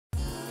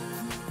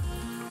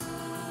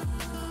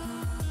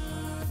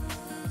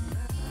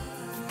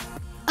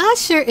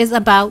Usher is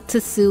about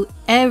to sue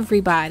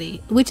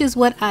everybody, which is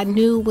what I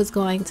knew was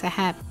going to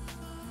happen.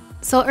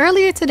 So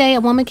earlier today,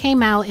 a woman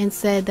came out and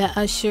said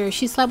that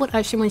she slept with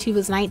Usher when she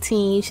was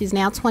 19. She's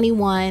now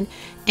 21.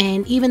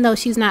 And even though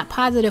she's not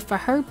positive for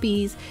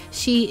herpes,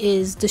 she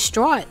is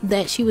distraught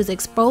that she was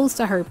exposed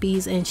to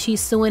herpes, and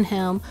she's suing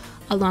him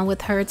along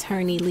with her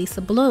attorney,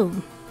 Lisa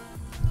Bloom.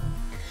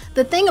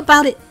 The thing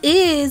about it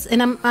is,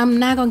 and I'm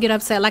not going to get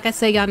upset. Like I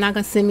said, y'all not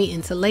going to send me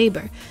into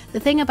labor.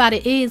 The thing about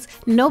it is,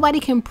 nobody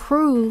can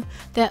prove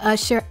that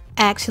Usher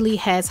actually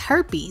has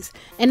herpes.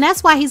 And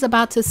that's why he's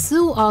about to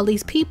sue all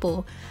these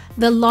people.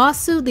 The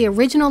lawsuit, the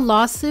original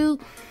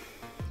lawsuit,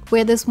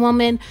 where this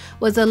woman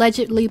was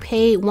allegedly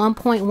paid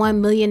 $1.1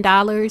 million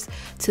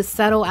to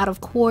settle out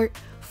of court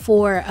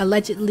for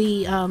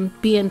allegedly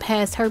being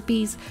passed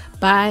herpes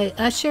by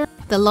Usher,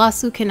 the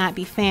lawsuit cannot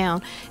be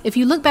found. If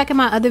you look back at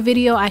my other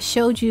video, I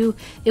showed you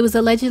it was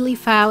allegedly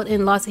filed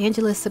in Los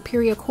Angeles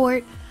Superior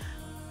Court,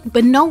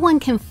 but no one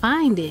can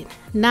find it.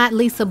 Not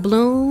Lisa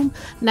Bloom,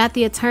 not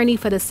the attorney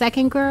for the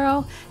second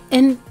girl,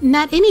 and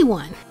not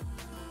anyone.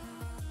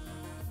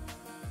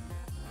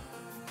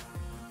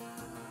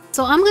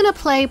 So I'm going to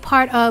play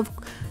part of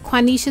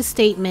Quanisha's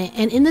statement,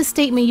 and in the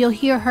statement you'll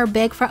hear her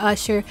beg for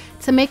Usher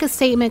to make a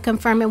statement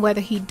confirming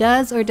whether he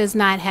does or does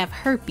not have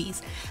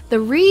herpes. The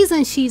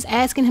reason she's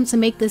asking him to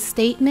make this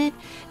statement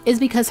is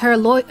because her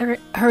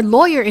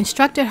lawyer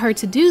instructed her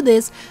to do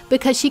this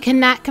because she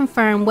cannot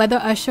confirm whether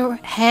Usher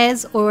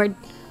has or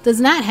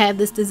does not have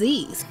this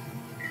disease.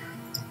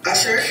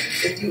 Usher,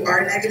 if you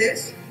are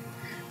negative,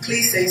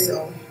 please say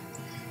so.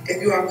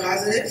 If you are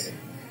positive,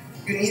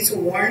 you need to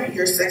warn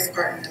your sex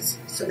partners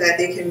so that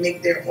they can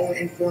make their own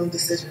informed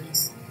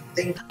decisions.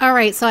 Thank you. All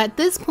right, so at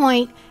this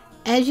point,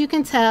 as you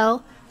can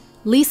tell,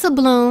 Lisa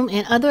Bloom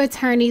and other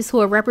attorneys who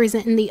are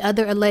representing the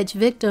other alleged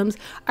victims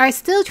are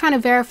still trying to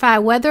verify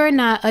whether or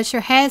not Usher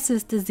has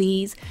this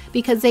disease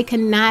because they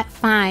cannot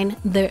find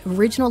the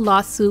original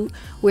lawsuit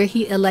where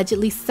he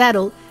allegedly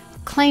settled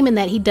claiming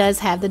that he does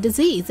have the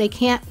disease. They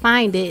can't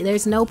find it.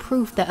 There's no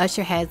proof that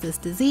Usher has this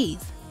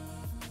disease.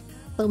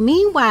 So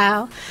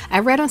meanwhile, I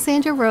read on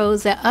Sandra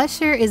Rose that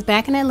Usher is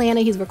back in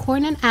Atlanta. He's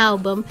recording an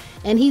album,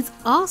 and he's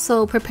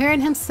also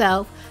preparing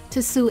himself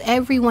to sue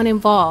everyone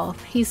involved.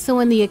 He's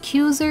suing the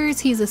accusers,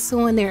 he's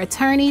suing their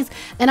attorneys,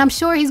 and I'm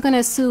sure he's going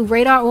to sue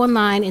Radar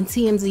Online and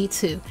TMZ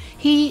too.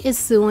 He is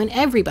suing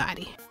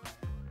everybody.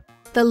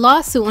 The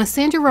lawsuit on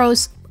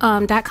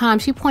SandraRose.com,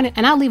 she pointed,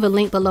 and I'll leave a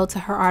link below to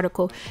her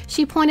article.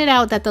 She pointed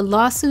out that the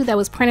lawsuit that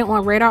was printed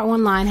on Radar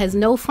Online has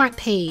no front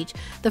page.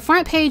 The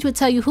front page would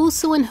tell you who's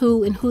suing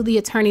who and who the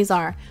attorneys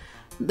are.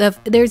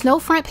 There's no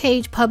front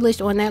page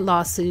published on that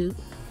lawsuit.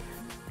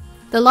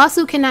 The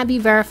lawsuit cannot be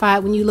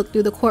verified when you look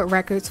through the court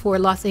records for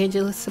Los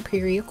Angeles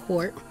Superior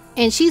Court.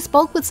 And she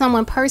spoke with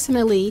someone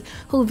personally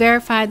who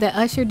verified that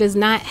Usher does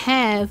not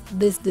have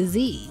this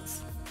disease.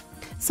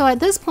 So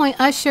at this point,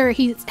 Usher,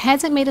 he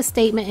hasn't made a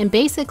statement, and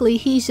basically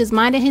he's just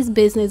minding his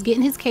business,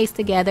 getting his case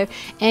together,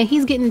 and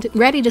he's getting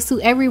ready to sue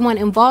everyone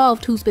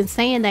involved who's been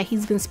saying that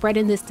he's been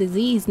spreading this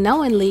disease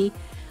knowingly,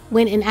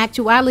 when in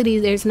actuality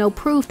there's no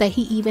proof that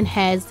he even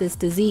has this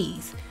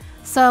disease.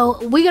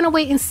 So we're gonna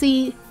wait and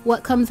see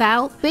what comes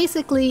out.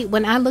 Basically,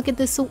 when I look at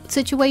this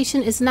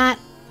situation, it's not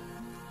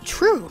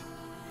true.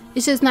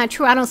 It's just not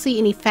true. I don't see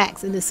any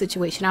facts in this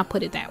situation. I'll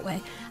put it that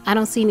way. I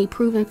don't see any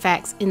proven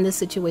facts in this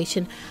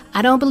situation.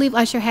 I don't believe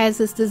Usher has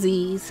this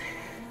disease.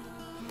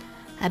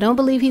 I don't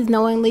believe he's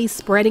knowingly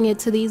spreading it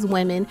to these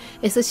women.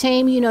 It's a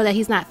shame, you know, that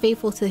he's not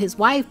faithful to his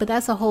wife, but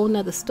that's a whole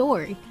nother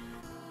story.